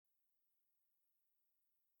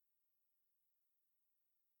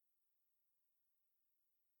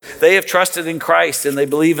They have trusted in Christ and they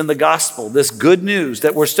believe in the gospel, this good news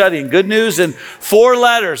that we're studying. Good news in 4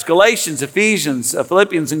 letters: Galatians, Ephesians,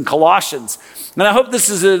 Philippians, and Colossians. And I hope this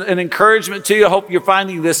is an encouragement to you. I hope you're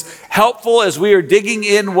finding this helpful as we are digging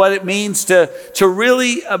in what it means to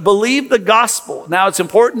really believe the gospel. Now, it's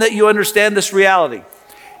important that you understand this reality.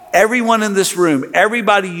 Everyone in this room,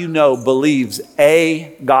 everybody you know, believes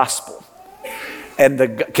a gospel.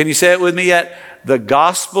 And can you say it with me yet? The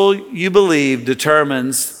gospel you believe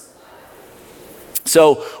determines.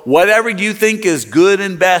 So whatever you think is good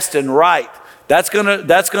and best and right, that's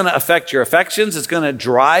gonna affect your affections. It's gonna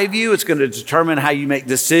drive you. It's gonna determine how you make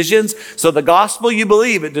decisions. So the gospel you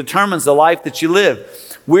believe, it determines the life that you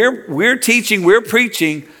live. We're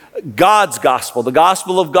preaching God's gospel, the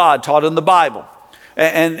gospel of God taught in the Bible.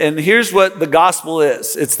 And here's what the gospel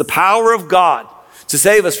is. It's the power of God to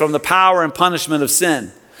save us from the power and punishment of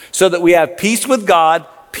sin, so that we have peace with God,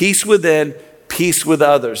 peace within, peace with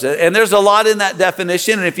others. And there's a lot in that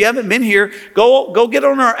definition. And if you haven't been here, go get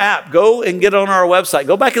on our app. Go and get on our website.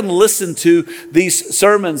 Go back and listen to these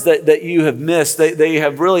sermons that you have missed. They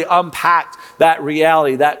have really unpacked that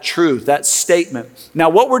reality, that truth, that statement. Now,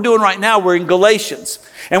 what we're doing right now, we're in Galatians.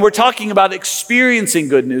 And we're talking about experiencing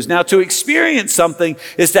good news. Now, to experience something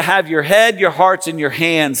is to have your head, your hearts, and your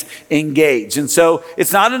hands engaged. And so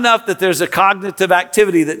it's not enough that there's a cognitive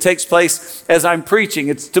activity that takes place as I'm preaching.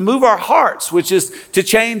 It's to move our hearts, which is to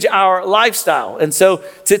change our lifestyle. And so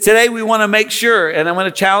today we want to make sure, and I'm going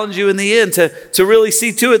to challenge you in the end to really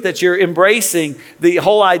see to it that you're embracing the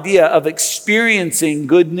whole idea of experiencing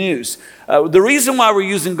good news. The reason why we're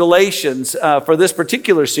using Galatians for this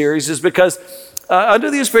particular series is because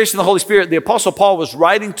under the inspiration of the Holy Spirit, the Apostle Paul was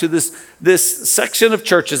writing to this section of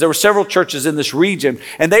churches. There were several churches in this region,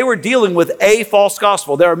 and they were dealing with a false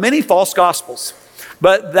gospel. There are many false gospels,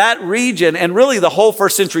 but that region, and really the whole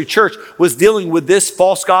first century church, was dealing with this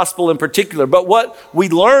false gospel in particular. But what we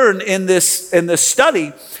learn in this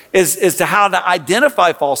study is to how to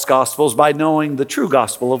identify false gospels by knowing the true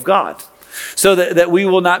gospel of God, so that we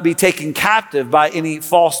will not be taken captive by any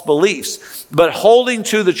false beliefs, but holding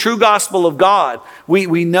to the true gospel of God.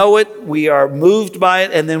 We know it, we are moved by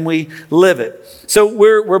it, and then we live it. So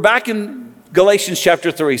we're back in Galatians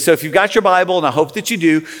chapter 3. So if you've got your Bible, and I hope that you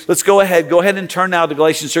do, let's go ahead and turn now to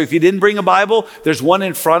Galatians 3. If you didn't bring a Bible, there's one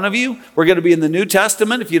in front of you. We're going to be in the New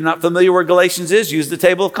Testament. If you're not familiar where Galatians is, use the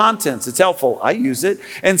table of contents. It's helpful. I use it.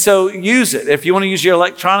 And so use it. If you want to use your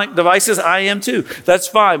electronic devices, I am too. That's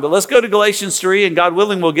fine. But let's go to Galatians 3, and God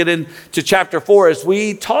willing, we'll get into chapter 4 as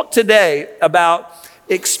we talk today about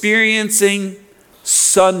experiencing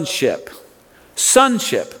sonship.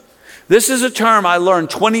 Sonship. This is a term I learned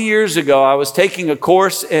 20 years ago. I was taking a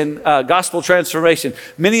course in gospel transformation.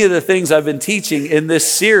 Many of the things I've been teaching in this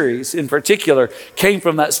series in particular came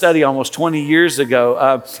from that study almost 20 years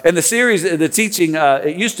ago. And the series, the teaching,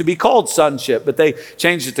 it used to be called sonship, but they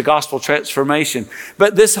changed it to gospel transformation.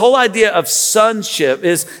 But this whole idea of sonship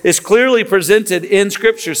is clearly presented in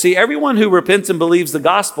Scripture. See, everyone who repents and believes the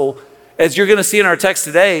gospel, as you're going to see in our text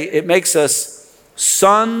today, it makes us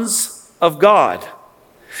sons of God.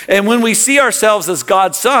 And when we see ourselves as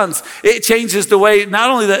God's sons, it changes the way, not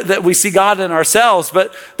only that we see God in ourselves,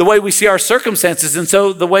 but the way we see our circumstances, and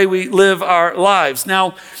so the way we live our lives.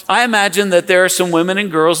 Now, I imagine that there are some women and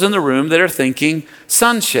girls in the room that are thinking,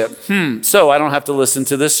 sonship, so I don't have to listen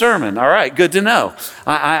to this sermon. All right, good to know.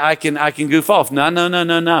 I can goof off.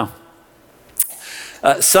 No.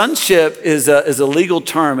 Sonship is a legal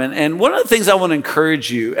term, and one of the things I want to encourage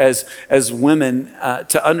you as women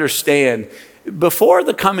to understand, before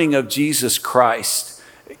the coming of Jesus Christ,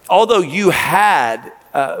 although you had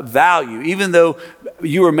value, even though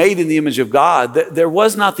you were made in the image of God, there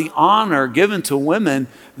was not the honor given to women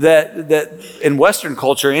that in Western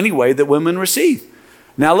culture anyway, that women receive.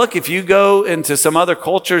 Now look, if you go into some other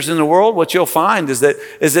cultures in the world, what you'll find is that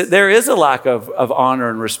there is a lack of honor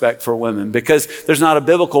and respect for women, because there's not a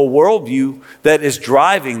biblical worldview that is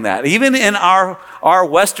driving that. Even in our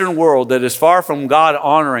Western world that is far from God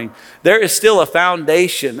honoring, there is still a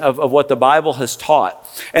foundation of what the Bible has taught.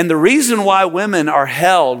 And the reason why women are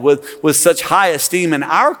held with such high esteem in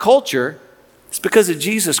our culture is because of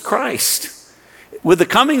Jesus Christ. With the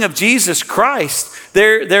coming of Jesus Christ,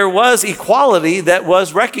 there was equality that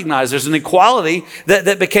was recognized. There's an equality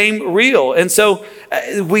that became real. And so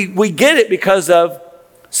we get it because of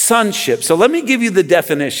sonship. So let me give you the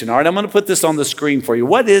definition. All right, I'm going to put this on the screen for you.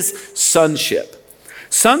 What is sonship?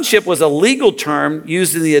 Sonship was a legal term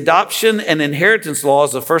used in the adoption and inheritance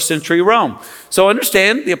laws of first century Rome. So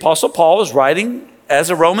understand, the Apostle Paul was writing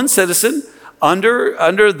as a Roman citizen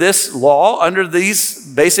under this law, under these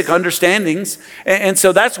basic understandings. And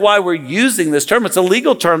so that's why we're using this term. It's a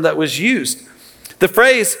legal term that was used. The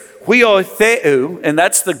phrase huiotheu, and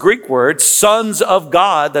that's the Greek word, sons of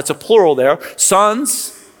God, that's a plural there,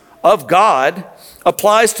 sons of God,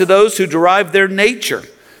 applies to those who derive their nature.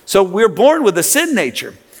 So we're born with a sin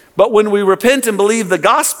nature. But when we repent and believe the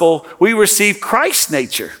gospel, we receive Christ's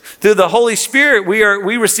nature. Through the Holy Spirit,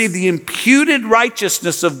 we receive the imputed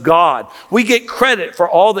righteousness of God. We get credit for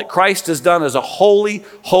all that Christ has done as a holy,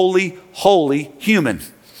 holy, holy human.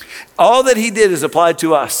 All that he did is applied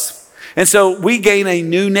to us. And so we gain a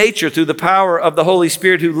new nature through the power of the Holy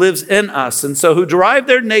Spirit who lives in us. And so who derive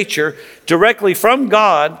their nature directly from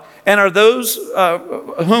God and are those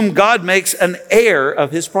whom God makes an heir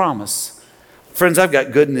of his promise. Friends, I've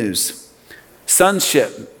got good news.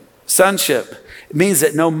 Sonship means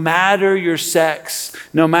that no matter your sex,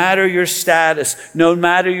 no matter your status, no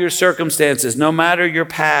matter your circumstances, no matter your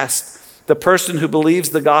past, the person who believes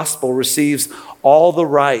the gospel receives all the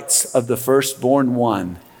rights of the firstborn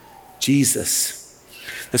one, Jesus.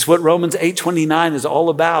 That's what Romans 8:29 is all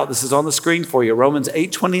about. This is on the screen for you. Romans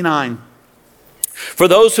 8:29. For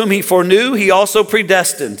those whom he foreknew, he also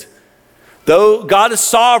predestined. Though God is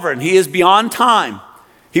sovereign, he is beyond time.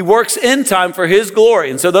 He works in time for his glory.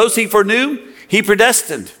 And so those he foreknew, he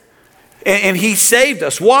predestined. And he saved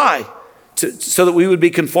us. Why? So that we would be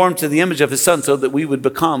conformed to the image of his son, so that we would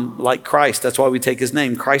become like Christ. That's why we take his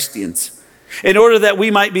name, Christians. In order that we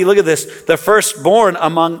might be, look at this, the firstborn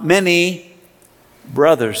among many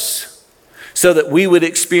brothers. So that we would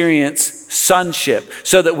experience sonship,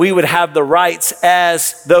 so that we would have the rights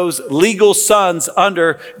as those legal sons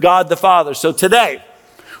under God the Father. So today,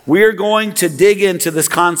 we're going to dig into this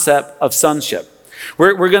concept of sonship.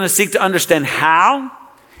 We're going to seek to understand how,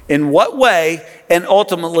 in what way, and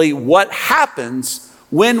ultimately what happens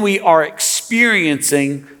when we are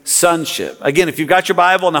experiencing sonship. Again, if you've got your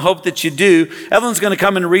Bible, and I hope that you do, Evelyn's going to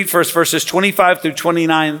come and read first verses 25 through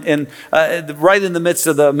 29, and right in the midst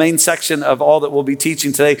of the main section of all that we'll be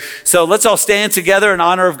teaching today. So let's all stand together in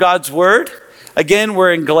honor of God's word. Again,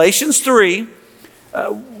 we're in Galatians 3. We're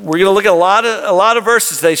going to look at a lot of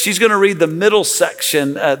verses today. She's going to read the middle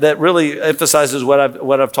section that really emphasizes what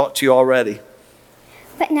I've taught to you already.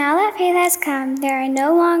 But now that faith has come, they are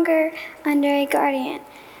no longer under a guardian.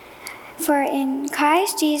 For in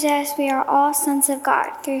Christ Jesus we are all sons of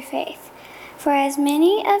God through faith. For as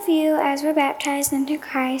many of you as were baptized into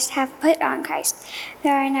Christ have put on Christ.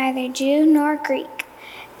 There are neither Jew nor Greek.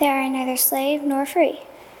 There are neither slave nor free.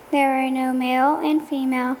 There are no male and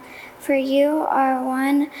female, for you are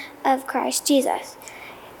one of Christ Jesus.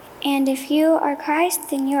 And if you are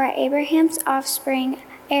Christ, then you are Abraham's offspring,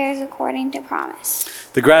 heirs according to promise.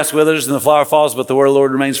 The grass withers and the flower falls, but the word of the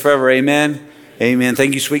Lord remains forever. Amen. Amen.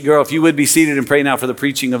 Thank you, sweet girl. If you would be seated and pray now for the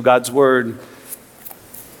preaching of God's word.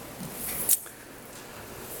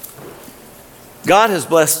 God has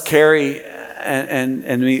blessed Carrie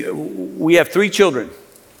and me. We have 3 children.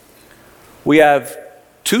 We have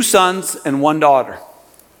 2 sons and 1 daughter.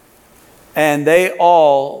 And they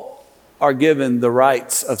all are given the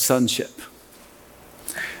rights of sonship.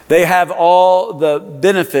 They have all the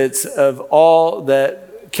benefits of all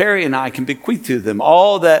that Carrie and I can bequeath to them,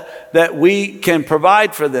 all that we can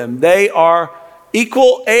provide for them. They are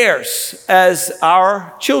equal heirs as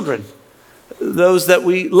our children, those that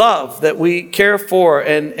we love, that we care for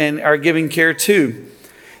and are giving care to.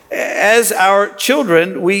 As our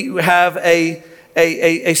children, we have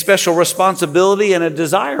a special responsibility and a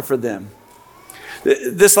desire for them.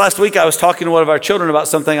 This last week, I was talking to one of our children about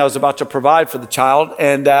something I was about to provide for the child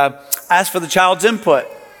and asked for the child's input.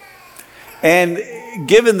 And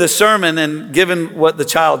given the sermon and given what the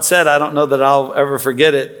child said, I don't know that I'll ever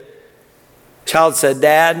forget it. Child said,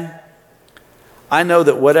 "Dad, I know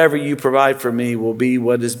that whatever you provide for me will be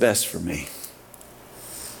what is best for me."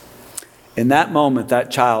 In that moment, that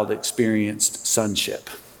child experienced sonship.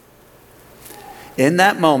 In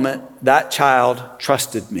that moment, that child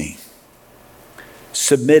trusted me,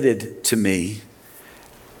 submitted to me,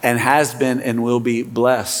 and has been and will be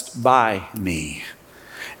blessed by me.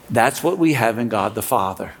 That's what we have in God the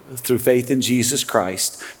Father through faith in Jesus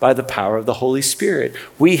Christ by the power of the Holy Spirit.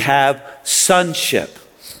 We have sonship.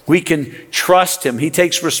 We can trust him. He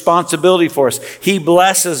takes responsibility for us. He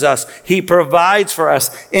blesses us. He provides for us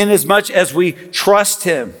inasmuch as we trust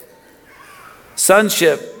him.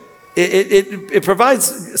 Sonship, it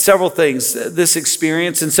provides several things, this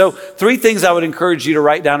experience. And so 3 things I would encourage you to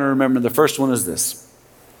write down and remember. The first one is this.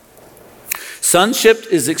 Sonship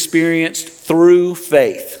is experienced through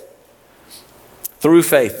faith. Through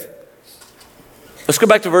faith. Let's go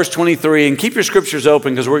back to verse 23 and keep your scriptures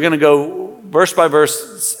open because we're going to go verse by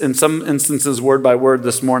verse, in some instances word by word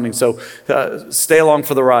this morning. So stay along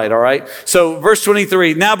for the ride, all right? So verse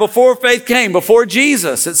 23, now before faith came, before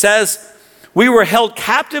Jesus, it says, we were held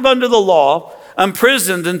captive under the law,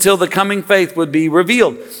 imprisoned until the coming faith would be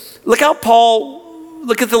revealed. Look at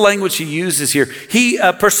the language he uses here. He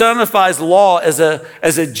personifies law as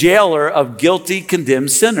a jailer of guilty,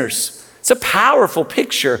 condemned sinners. It's a powerful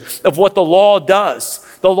picture of what the law does.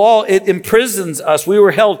 The law, it imprisons us. We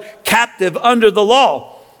were held captive under the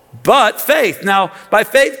law. But faith. Now, by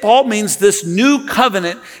faith, Paul means this new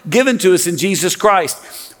covenant given to us in Jesus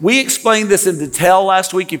Christ. We explained this in detail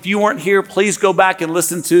last week. If you weren't here, please go back and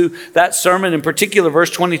listen to that sermon. In particular,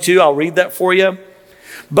 verse 22, I'll read that for you.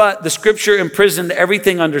 But the scripture imprisoned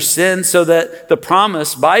everything under sin so that the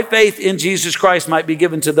promise by faith in Jesus Christ might be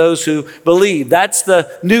given to those who believe. That's the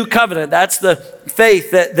new covenant. That's the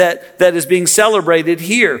faith that is being celebrated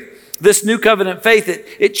here. This new covenant faith,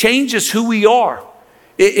 it changes who we are.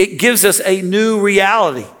 It gives us a new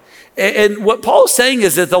reality. And what Paul's saying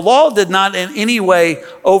is that the law did not in any way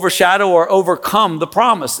overshadow or overcome the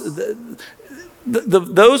promise.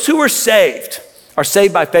 Those who are saved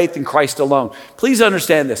by faith in Christ alone. Please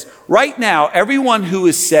understand this. Right now, everyone who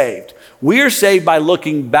is saved, we are saved by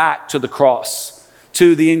looking back to the cross,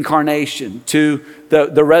 to the incarnation, to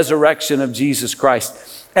the resurrection of Jesus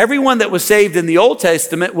Christ. Everyone that was saved in the Old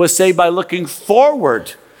Testament was saved by looking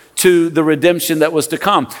forward to the redemption that was to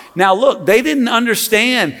come. Now look, they didn't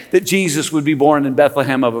understand that Jesus would be born in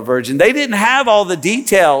Bethlehem of a virgin. They didn't have all the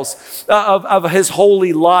details of his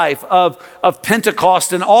holy life, of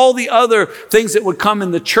Pentecost and all the other things that would come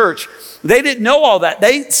in the church. They didn't know all that.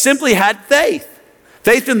 They simply had faith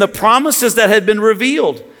in the promises that had been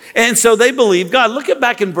revealed. And so they believed God. Look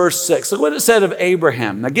back in verse 6. Look what it said of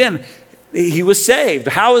Abraham. Again, he was saved.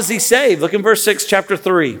 How is he saved? Look in verse 6, chapter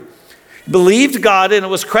 3. Believed God, and it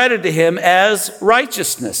was credited to him as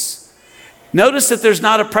righteousness. Notice that there's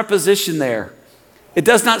not a preposition there. It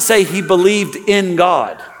does not say he believed in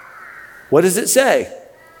God. What does it say?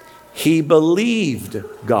 He believed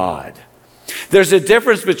God. There's a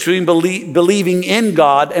difference between believing in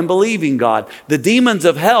God and believing God. The demons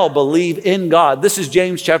of hell believe in God. This is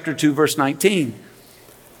James chapter 2, verse 19.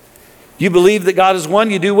 You believe that God is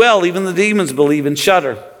one, you do well. Even the demons believe and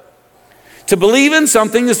shudder. To believe in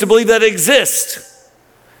something is to believe that it exists.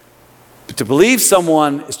 But to believe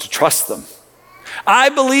someone is to trust them. I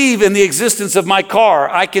believe in the existence of my car.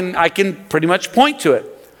 I can pretty much point to it.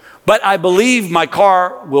 But I believe my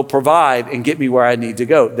car will provide and get me where I need to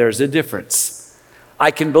go. There's a difference.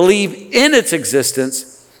 I can believe in its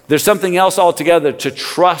existence. There's something else altogether, to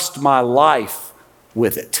trust my life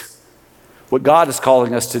with it. What God is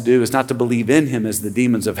calling us to do is not to believe in him as the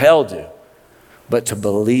demons of hell do, but to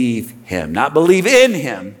believe him. Not believe in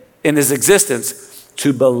him, in his existence,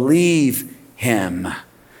 to believe him.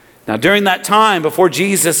 Now, during that time, before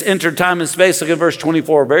Jesus entered time and space, look at verse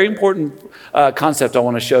 24. Very important concept I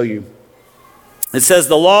want to show you. It says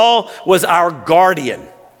the law was our guardian.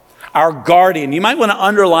 Our guardian. You might want to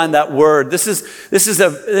underline that word. This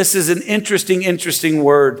is an interesting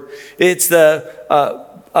word. It's the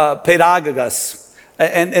pedagogos.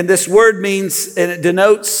 And this word means, and it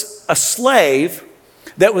denotes a slave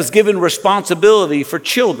that was given responsibility for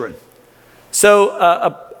children. So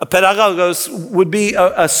a pedagogos would be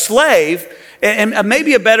a slave, and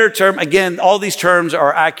maybe a better term. Again, all these terms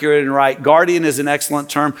are accurate and right. Guardian is an excellent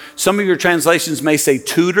term. Some of your translations may say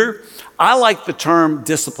tutor. I like the term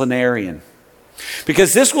disciplinarian,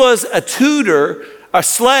 because this was a tutor, a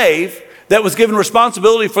slave that was given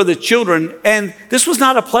responsibility for the children, and this was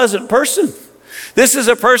not a pleasant person. This is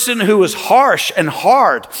a person who was harsh and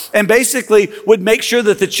hard and basically would make sure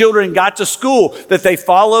that the children got to school, that they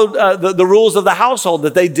followed the rules of the household,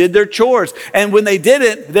 that they did their chores. And when they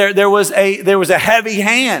didn't, there was a heavy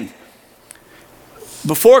hand.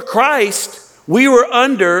 Before Christ, we were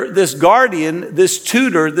under this guardian, this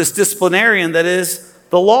tutor, this disciplinarian that is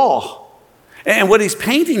the law. And what he's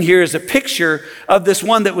painting here is a picture of this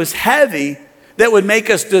one that was heavy, that would make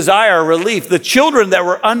us desire relief. The children that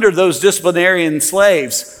were under those disciplinarian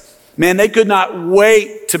slaves, man, they could not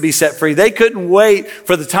wait to be set free. They couldn't wait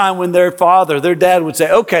for the time when their dad would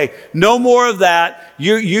say, okay, no more of that.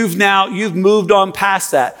 You've moved on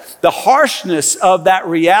past that. The harshness of that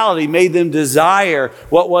reality made them desire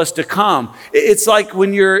what was to come. It's like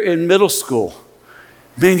when you're in middle school.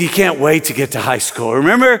 Man, you can't wait to get to high school.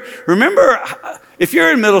 Remember, if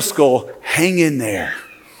you're in middle school, hang in there.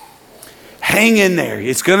 Hang in there.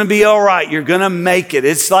 It's going to be all right. You're going to make it.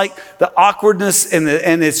 It's like the awkwardness and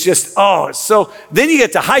it's just, so then you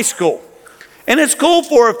get to high school. And it's cool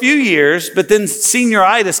for a few years, but then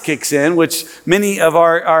senioritis kicks in, which many of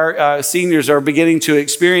our seniors are beginning to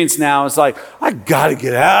experience now. It's like, I got to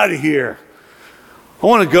get out of here. I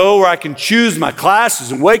want to go where I can choose my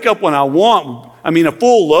classes and wake up when I want. I mean, a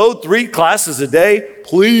full load, 3 classes a day,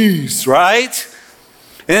 please, right?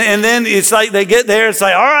 And then it's like they get there, it's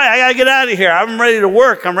like, all right, I got to get out of here. I'm ready to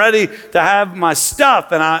work. I'm ready to have my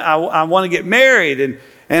stuff, and I want to get married, and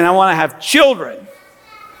I want to have children.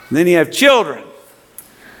 And then you have children.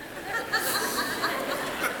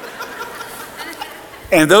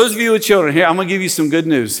 And those of you with children, here, I'm going to give you some good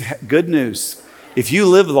news. Good news. If you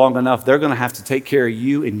live long enough, they're going to have to take care of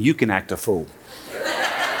you, and you can act a fool.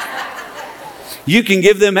 You can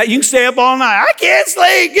give them, you can stay up all night. I can't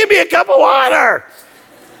sleep. Give me a cup of water.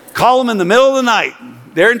 Call them in the middle of the night.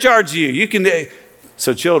 They're in charge of you. You can.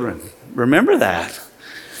 So children, remember that.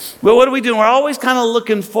 But what are we doing? We're always kind of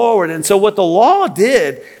looking forward. And so what the law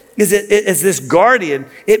did is as this guardian,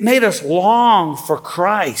 it made us long for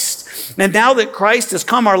Christ. And now that Christ has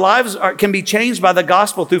come, our lives can be changed by the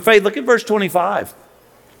gospel through faith. Look at verse 25.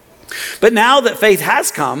 But now that faith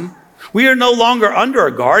has come, we are no longer under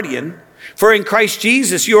a guardian. For in Christ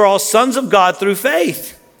Jesus, you are all sons of God through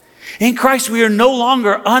faith. In Christ, we are no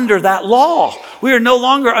longer under that law. We are no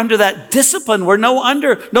longer under that discipline. We're no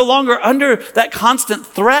longer under that constant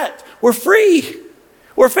threat. We're free.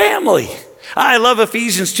 We're family. I love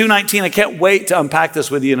Ephesians 2:19. I can't wait to unpack this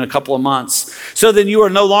with you in a couple of months. So then you are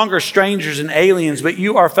no longer strangers and aliens, but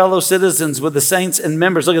you are fellow citizens with the saints and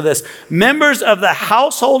members. Look at this. Members of the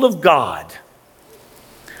household of God.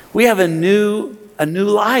 We have a new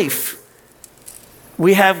life.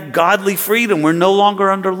 We have godly freedom. We're no longer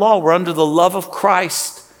under law. We're under the love of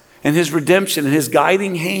Christ and his redemption and his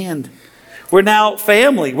guiding hand. We're now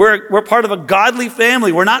family. We're part of a godly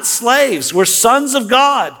family. We're not slaves. We're sons of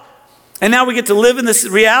God. And now we get to live in this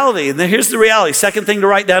reality. And then here's the reality. Second thing to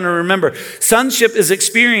write down and remember. Sonship is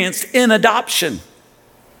experienced in adoption.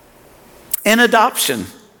 In adoption.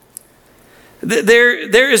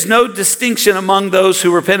 There is no distinction among those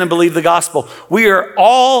who repent and believe the gospel. We are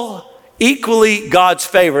all equally God's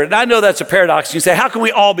favorite. And I know that's a paradox. You say, how can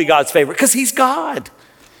we all be God's favorite? Because he's God.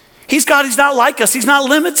 He's God. He's not like us. He's not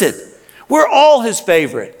limited. We're all his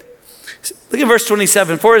favorite. Look at verse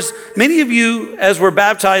 27. For as many of you as were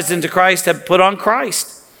baptized into Christ have put on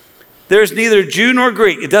Christ. There's neither Jew nor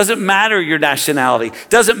Greek. It doesn't matter your nationality. It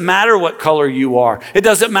doesn't matter what color you are. It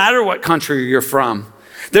doesn't matter what country you're from.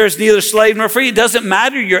 There's neither slave nor free. It doesn't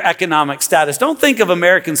matter your economic status. Don't think of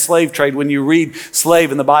American slave trade when you read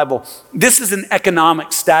slave in the Bible. This is an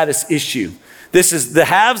economic status issue. This is the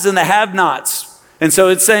haves and the have-nots. And so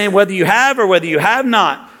it's saying whether you have or whether you have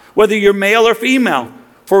not, whether you're male or female,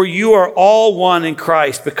 for you are all one in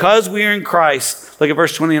Christ. Because we are in Christ, look at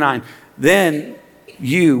verse 29, then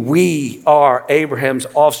we are Abraham's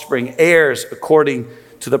offspring, heirs according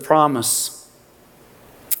to the promise.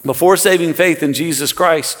 Before saving faith in Jesus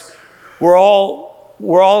Christ, we're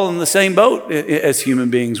all in the same boat as human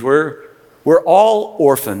beings. We're all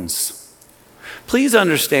orphans. Please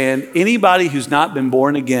understand, anybody who's not been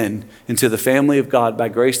born again into the family of God by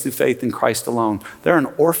grace through faith in Christ alone, they're an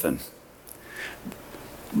orphan.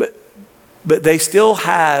 But they still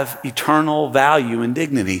have eternal value and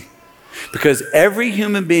dignity, because every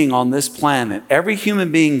human being on this planet, every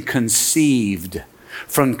human being conceived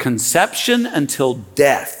from conception until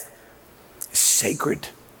death is sacred.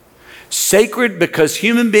 Sacred because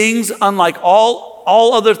human beings, unlike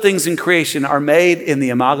all other things in creation, are made in the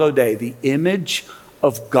imago Dei, the image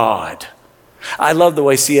of God. I love the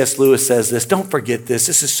way C.S. Lewis says this. Don't forget this.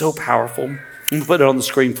 This is so powerful. I'm going to put it on the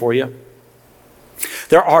screen for you.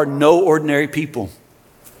 There are no ordinary people.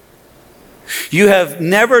 You have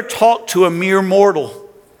never talked to a mere mortal.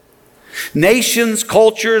 Nations,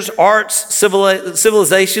 cultures, arts,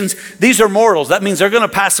 civilizations, these are mortals. That means they're going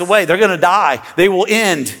to pass away. They're going to die. They will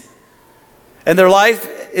end. And their life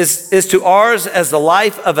is to ours as the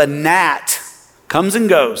life of a gnat. Comes and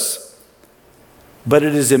goes. But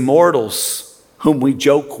it is immortals whom we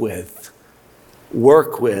joke with,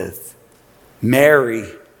 work with, marry,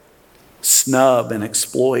 snub, and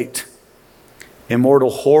exploit. Immortal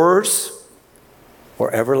horrors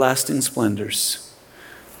or everlasting splendors.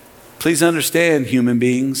 Please understand, human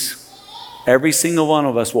beings, every single one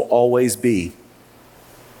of us will always be.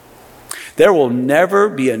 There will never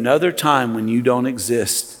be another time when you don't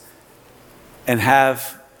exist and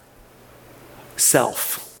have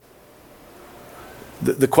self.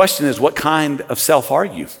 The question is, what kind of self are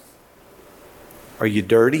you? Are you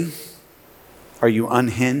dirty? Are you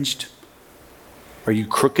unhinged? Are you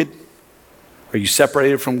crooked? Are you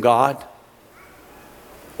separated from God?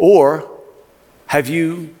 Or have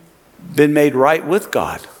you been made right with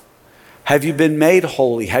God? Have you been made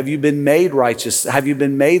holy? Have you been made righteous? Have you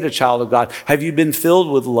been made a child of God? Have you been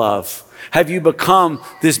filled with love? Have you become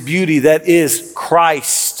this beauty that is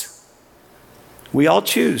Christ? We all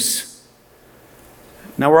choose.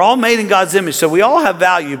 Now, we're all made in God's image, so we all have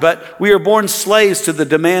value, but we are born slaves to the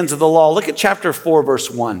demands of the law. Look at chapter 4,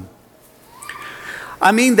 verse 1.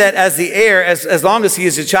 I mean that as the heir, as long as he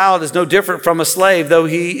is a child, is no different from a slave, though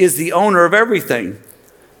he is the owner of everything.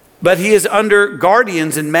 But he is under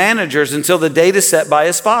guardians and managers until the date is set by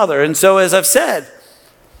his father. And so, as I've said,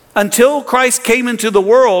 until Christ came into the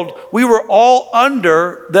world, we were all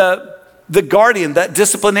under the guardian, that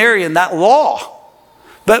disciplinarian, that law.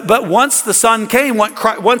 But once the Son came,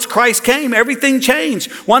 once Christ came, everything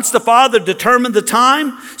changed. Once the Father determined the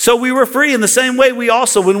time, so we were free. In the same way, we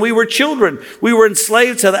also, when we were children, we were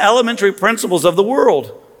enslaved to the elementary principles of the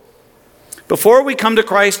world. Before we come to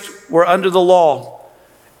Christ, we're under the law.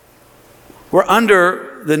 We're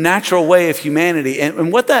under the natural way of humanity.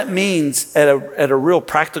 And what that means at a real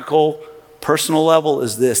practical, personal level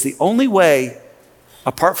is this. The only way,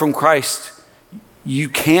 apart from Christ, you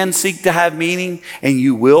can seek to have meaning and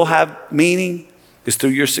you will have meaning is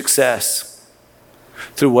through your success,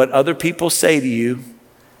 through what other people say to you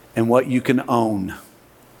and what you can own.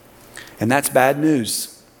 And that's bad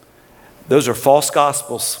news. Those are false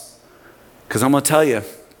gospels. Because I'm going to tell you,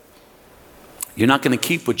 you're not going to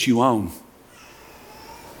keep what you own.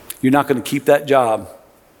 You're not going to keep that job.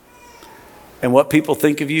 And what people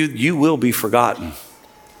think of you, you will be forgotten.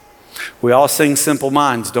 We all sing Simple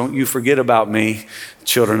Minds, don't you forget about me,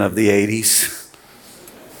 children of the 80s.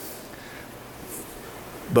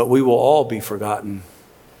 But we will all be forgotten.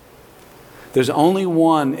 There's only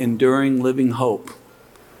one enduring living hope.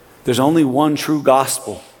 There's only one true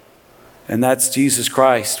gospel, and that's Jesus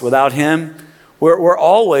Christ. Without him, we're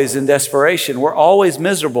always in desperation. We're always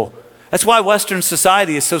miserable. That's why Western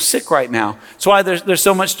society is so sick right now. That's why there's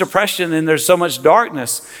so much depression and there's so much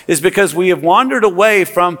darkness, is because we have wandered away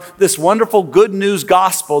from this wonderful good news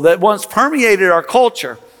gospel that once permeated our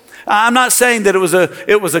culture. I'm not saying that it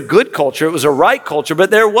was a good culture, it was a right culture,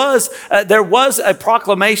 but there was a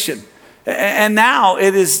proclamation. And now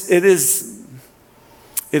it is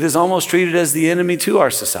almost treated as the enemy to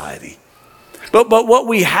our society. But what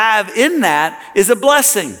we have in that is a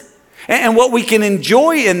blessing. And what we can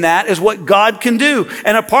enjoy in that is what God can do.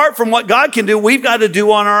 And apart from what God can do, we've got to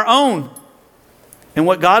do on our own. And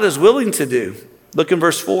what God is willing to do. Look in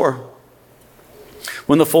verse 4.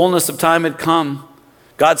 When the fullness of time had come,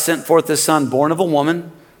 God sent forth his Son, born of a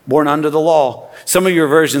woman, born under the law. Some of your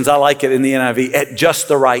versions, I like it in the NIV, at just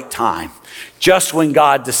the right time. Just when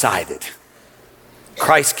God decided.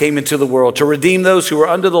 Christ came into the world to redeem those who were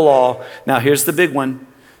under the law. Now here's the big one.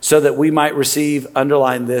 So that we might receive,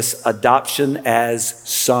 underline this, adoption as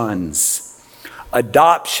sons.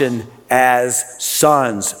 Adoption as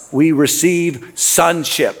sons. We receive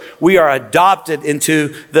sonship. We are adopted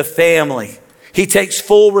into the family. He takes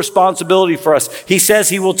full responsibility for us. He says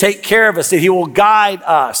he will take care of us, that he will guide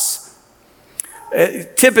us.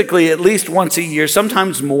 Typically, at least once a year,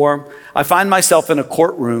 sometimes more, I find myself in a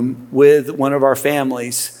courtroom with one of our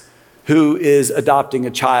families who is adopting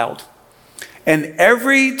a child. And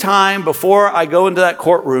every time before I go into that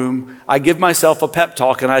courtroom, I give myself a pep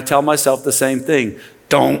talk and I tell myself the same thing.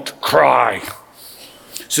 Don't cry.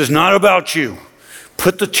 This is not about you.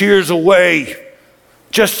 Put the tears away.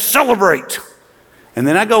 Just celebrate. And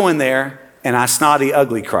then I go in there and I snotty,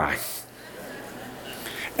 ugly cry.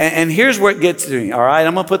 And here's where it gets to me, all right?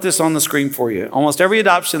 I'm going to put this on the screen for you. Almost every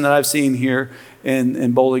adoption that I've seen here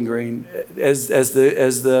in Bowling Green, as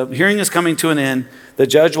the hearing is coming to an end, the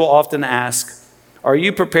judge will often ask, are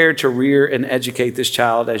you prepared to rear and educate this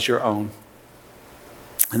child as your own?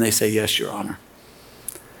 And they say, yes, Your Honor.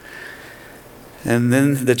 And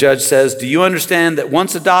then the judge says, do you understand that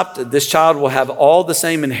once adopted, this child will have all the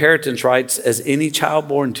same inheritance rights as any child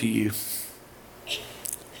born to you?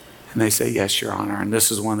 And they say, yes, Your Honor. And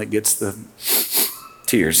this is one that gets the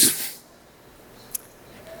tears.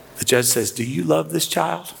 The judge says, do you love this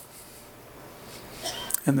child?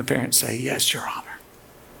 And the parents say, yes, Your Honor.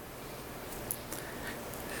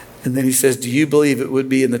 And then he says, do you believe it would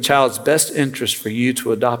be in the child's best interest for you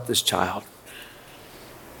to adopt this child?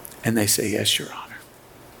 And they say, yes, Your Honor.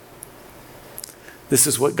 This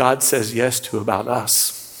is what God says yes to about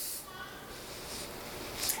us.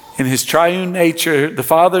 In his triune nature, the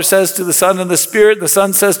Father says to the Son and the Spirit, the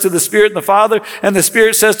Son says to the Spirit and the Father, and the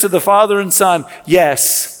Spirit says to the Father and Son,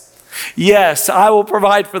 yes. Yes, I will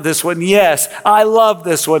provide for this one. Yes, I love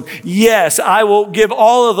this one. Yes, I will give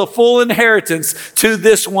all of the full inheritance to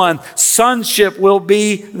this one. Sonship will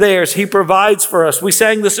be theirs. He provides for us. We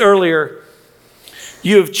sang this earlier.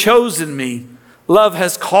 You have chosen me. Love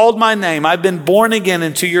has called my name. I've been born again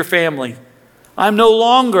into your family. I'm no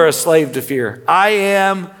longer a slave to fear. I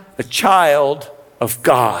am a child of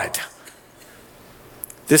God.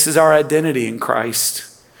 This is our identity in Christ.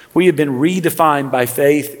 We have been redefined by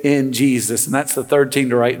faith in Jesus. And that's the third thing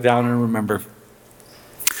to write down and remember.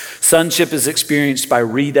 Sonship is experienced by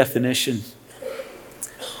redefinition.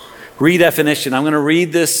 Redefinition. I'm going to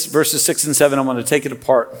read this, verses 6 and 7. I'm going to take it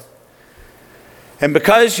apart. And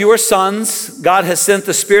because you are sons, God has sent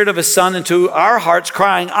the Spirit of His Son into our hearts,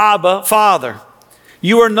 crying, Abba, Father.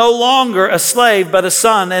 You are no longer a slave, but a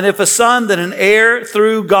son. And if a son, then an heir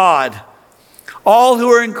through God. All who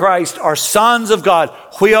are in Christ are sons of God.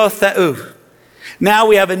 Huiotheu. Now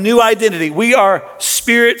we have a new identity. We are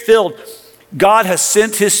Spirit-filled. God has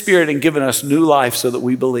sent His Spirit and given us new life so that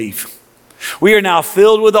we believe. We are now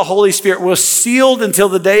filled with the Holy Spirit. We're sealed until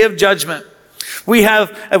the day of judgment. We have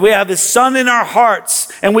His Son in our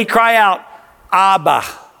hearts, and we cry out, Abba,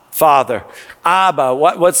 Father. Abba,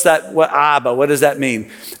 what's that? Abba, what does that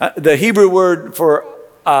mean? The Hebrew word for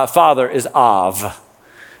father is Av.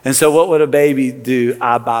 And so what would a baby do?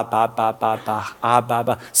 Abba, ba, ba, ba, ba, Abba,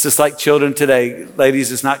 ba. It's just like children today.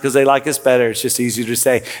 Ladies, it's not because they like us better. It's just easier to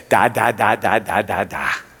say, da, da, da, da, da, da, da.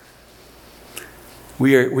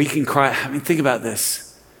 We can cry. I mean, think about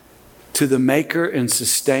this. To the maker and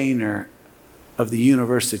sustainer of the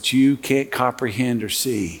universe that you can't comprehend or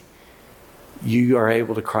see, you are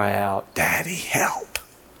able to cry out, Daddy, help.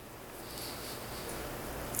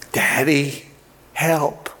 Daddy,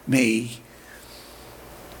 help me.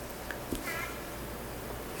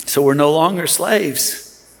 So we're no longer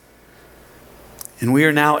slaves, and we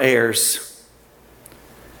are now heirs.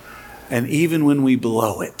 And even when we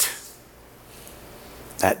blow it,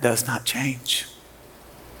 that does not change.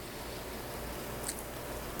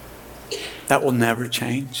 That will never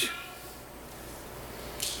change.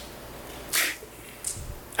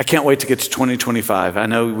 I can't wait to get to 2025. I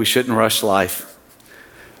know we shouldn't rush life.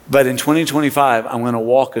 But in 2025, I'm going to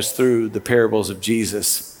walk us through the parables of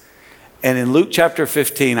Jesus. And in Luke chapter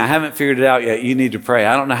 15, I haven't figured it out yet. You need to pray.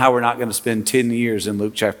 I don't know how we're not going to spend 10 years in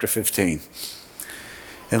Luke chapter 15.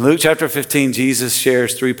 In Luke chapter 15, Jesus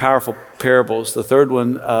shares three powerful parables. The third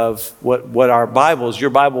one of what our Bibles, your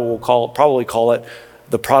Bible will probably call it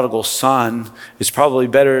the prodigal son. Is probably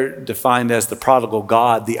better defined as the prodigal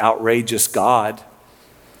God, the outrageous God.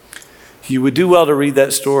 You would do well to read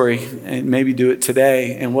that story and maybe do it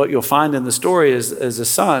today. And what you'll find in the story is a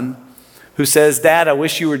son who says, Dad, I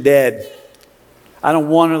wish you were dead. I don't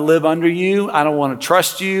want to live under you. I don't want to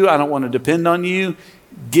trust you. I don't want to depend on you.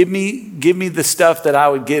 Give me the stuff that I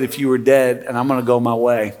would get if you were dead, and I'm going to go my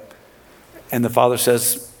way. And the father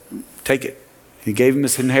says, take it. He gave him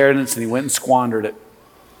his inheritance, and he went and squandered it.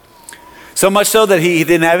 So much so that he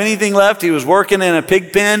didn't have anything left. He was working in a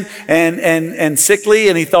pig pen and sickly,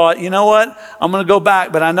 and he thought, you know what? I'm going to go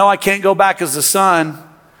back, but I know I can't go back as a son.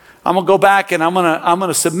 I'm going to go back and I'm going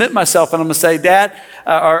to submit myself, and I'm going to say, Dad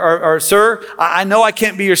or Sir, I know I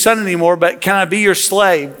can't be your son anymore, but can I be your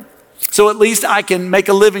slave? So at least I can make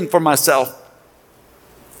a living for myself.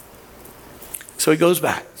 So he goes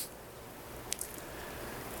back.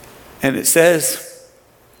 And it says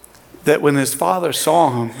that when his father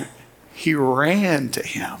saw him, he ran to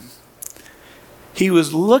him. He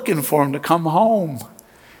was looking for him to come home.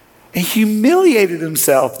 And humiliated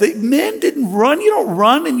himself. The men didn't run. You don't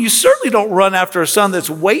run, and you certainly don't run after a son that's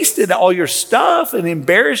wasted all your stuff and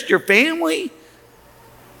embarrassed your family.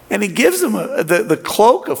 And he gives him the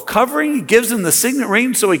cloak of covering. He gives him the signet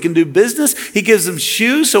ring so he can do business. He gives him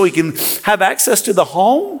shoes so he can have access to the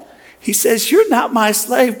home. He says, you're not my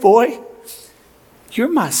slave, boy. You're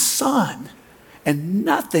my son. And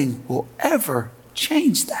nothing will ever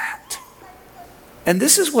change that. And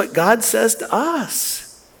this is what God says to us.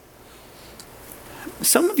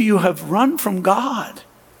 Some of you have run from God.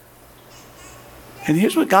 And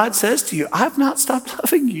here's what God says to you. I've not stopped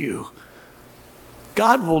loving you.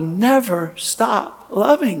 God will never stop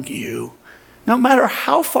loving you. No matter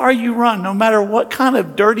how far you run, no matter what kind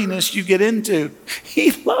of dirtiness you get into,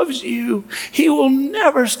 He loves you. He will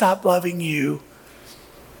never stop loving you.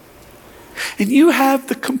 And you have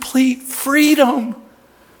the complete freedom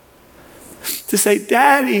to say,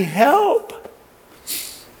 Daddy, help.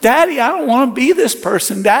 Daddy, I don't want to be this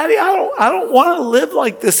person. Daddy, I don't want to live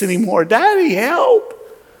like this anymore. Daddy, help.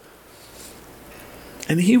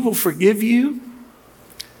 And He will forgive you.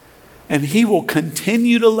 And He will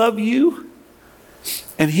continue to love you.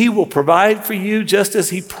 And he will provide for you just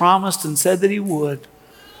as he promised and said that he would.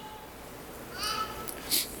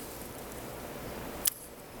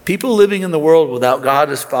 People living in the world without God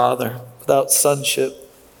as Father, without sonship,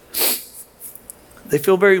 they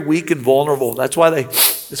feel very weak and vulnerable. That's why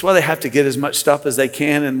they have to get as much stuff as they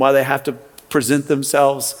can, and why they have to present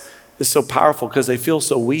themselves is so powerful, because they feel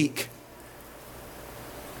so weak.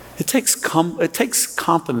 It takes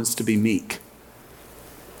confidence to be meek.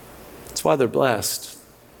 That's why they're blessed.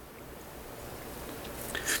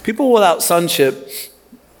 People without sonship,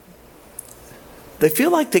 they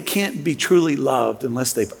feel like they can't be truly loved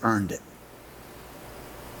unless they've earned it.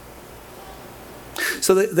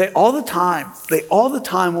 So they all the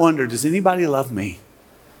time wonder, does anybody love me?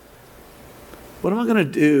 What am I going to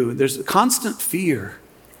do? There's a constant fear.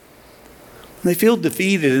 They feel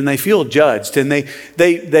defeated and they feel judged. And they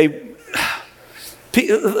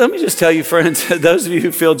let me just tell you, friends, those of you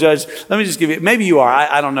who feel judged, let me just give you, maybe you are,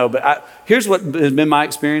 I don't know, but here's what has been my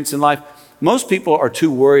experience in life. Most people are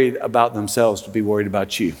too worried about themselves to be worried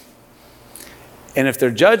about you. And if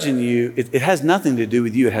they're judging you, it has nothing to do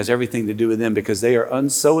with you. It has everything to do with them, because they are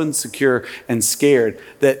so insecure and scared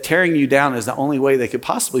that tearing you down is the only way they could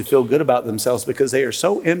possibly feel good about themselves, because they are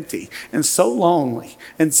so empty and so lonely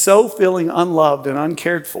and so feeling unloved and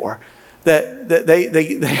uncared for that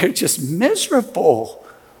they're just miserable.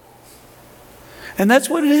 And that's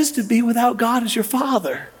what it is to be without God as your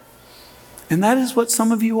Father. And that is what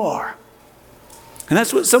some of you are. And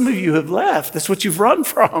that's what some of you have left. That's what you've run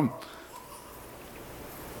from.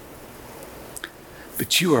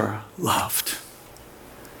 But you are loved.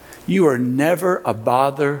 You are never a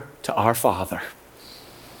bother to our Father.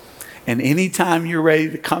 And anytime you're ready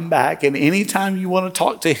to come back, and anytime you want to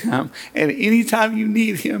talk to him, and anytime you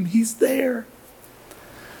need him, he's there.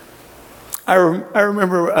 I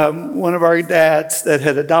remember one of our dads that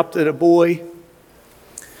had adopted a boy,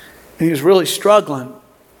 and he was really struggling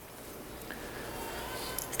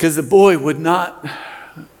because the boy would not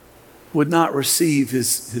receive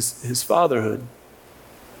his fatherhood.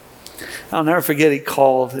 I'll never forget, he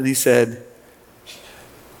called and he said,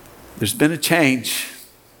 there's been a change.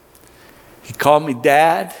 He called me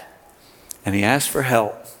Dad and he asked for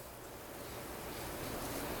help.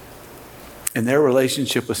 And their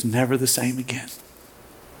relationship was never the same again.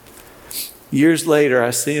 Years later, I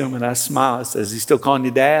see him and I smile. I says, is he still calling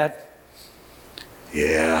you Dad?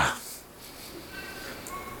 Yeah.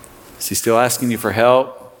 Is he still asking you for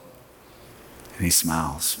help? And he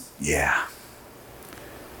smiles. Yeah.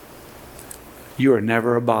 You are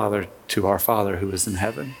never a bother to our Father who is in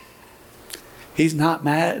heaven. He's not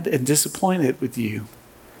mad and disappointed with you.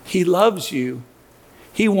 He loves you.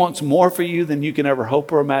 He wants more for you than you can ever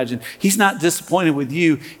hope or imagine. He's not disappointed with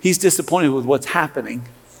you. He's disappointed with what's happening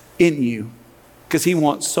in you, because he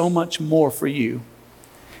wants so much more for you.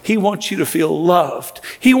 He wants you to feel loved.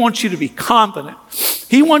 He wants you to be confident.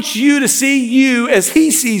 He wants you to see you as he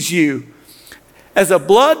sees you, as a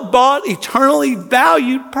blood-bought, eternally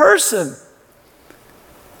valued person.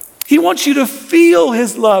 He wants you to feel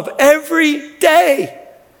his love every day.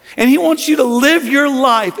 And he wants you to live your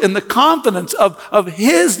life in the confidence of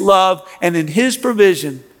his love and in his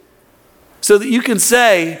provision, so that you can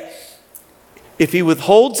say, if he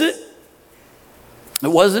withholds it, it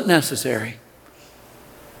wasn't necessary.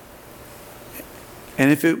 And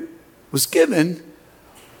if it was given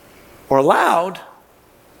or allowed,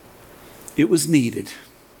 it was needed.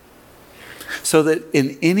 So that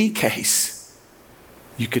in any case,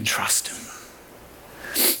 you can trust him.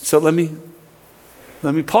 So let me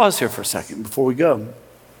pause here for a second before we go.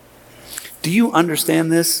 Do you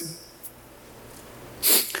understand this?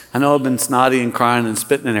 I know I've been snotty and crying and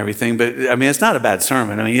spitting and everything, but I mean, it's not a bad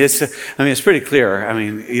sermon. It's pretty clear. I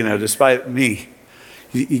mean, despite me,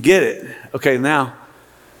 you get it. Okay, now,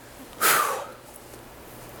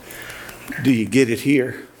 do you get it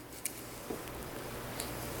here?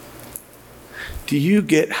 Do you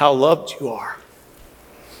get how loved you are?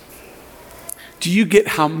 Do you get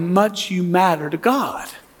how much you matter to God?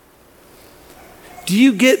 Do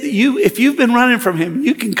you get if you've been running from him,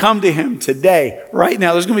 you can come to him today, right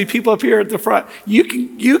now. There's going to be people up here at the front. You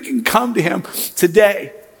can come to him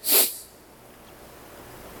today.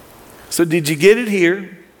 So did you get it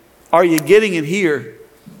here? Are you getting it here?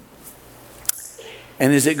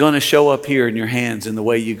 And is it going to show up here in your hands in the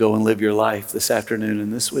way you go and live your life this afternoon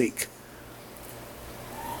and this week?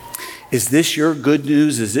 Is this your good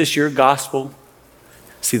news? Is this your gospel?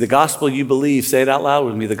 See, the gospel you believe, say it out loud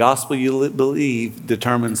with me, the gospel you believe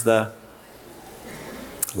determines the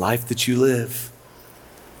life that you live.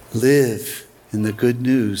 Live in the good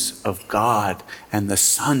news of God and the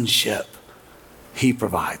sonship he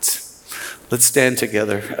provides. Let's stand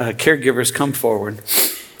together. Caregivers, come forward.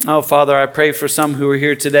 Oh, Father, I pray for some who are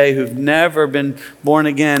here today who've never been born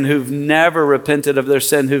again, who've never repented of their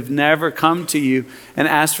sin, who've never come to you and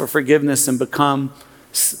asked for forgiveness and become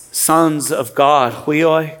sons of God.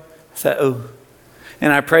 And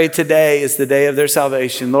I pray today is the day of their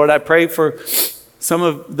salvation. Lord, I pray for some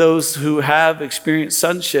of those who have experienced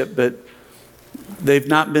sonship, but they've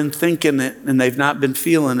not been thinking it and they've not been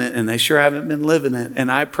feeling it and they sure haven't been living it.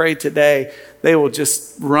 And I pray today they will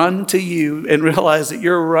just run to you and realize that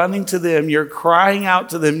you're running to them, you're crying out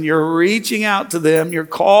to them, you're reaching out to them, you're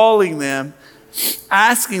calling them,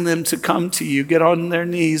 asking them to come to you, get on their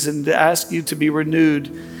knees and to ask you to be renewed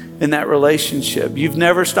in that relationship. You've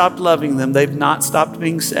never stopped loving them. They've not stopped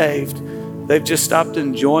being saved. They've just stopped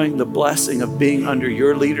enjoying the blessing of being under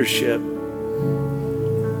your leadership.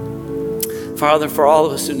 Father, for all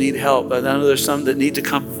of us who need help, I know there's some that need to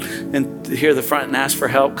come and hear the front and ask for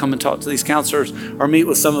help, come and talk to these counselors or meet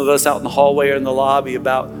with some of us out in the hallway or in the lobby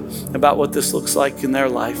about what this looks like in their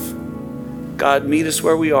life. God, meet us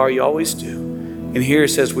where we are. You always do. And here it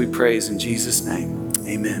says we praise in Jesus' name.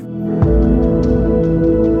 Amen.